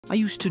I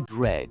used to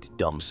dread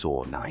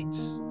Dumsor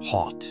nights,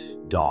 hot,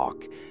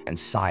 dark, and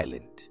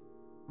silent.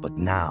 But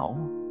now,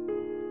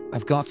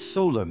 I've got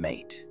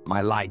SolarMate.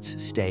 My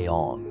lights stay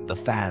on, the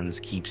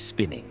fans keep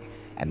spinning,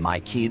 and my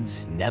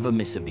kids never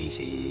miss a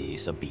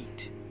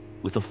beat.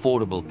 With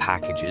affordable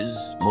packages,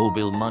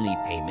 mobile money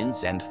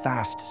payments, and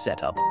fast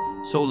setup,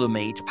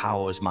 SolarMate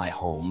powers my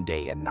home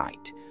day and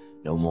night.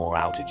 No more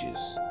outages,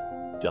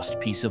 just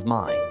peace of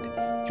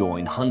mind.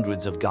 Join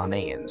hundreds of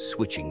Ghanaians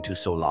switching to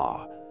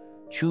solar.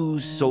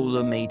 Choose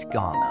SolarMate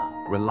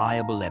Ghana,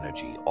 reliable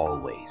energy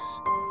always.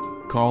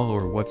 Call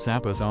or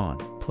WhatsApp us on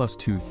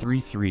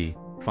 +233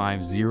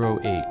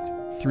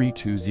 508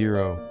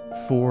 320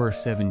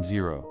 470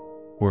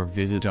 or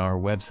visit our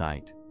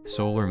website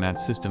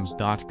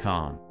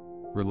solarmatesystems.com.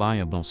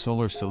 Reliable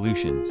solar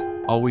solutions,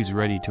 always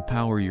ready to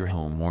power your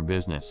home or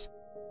business.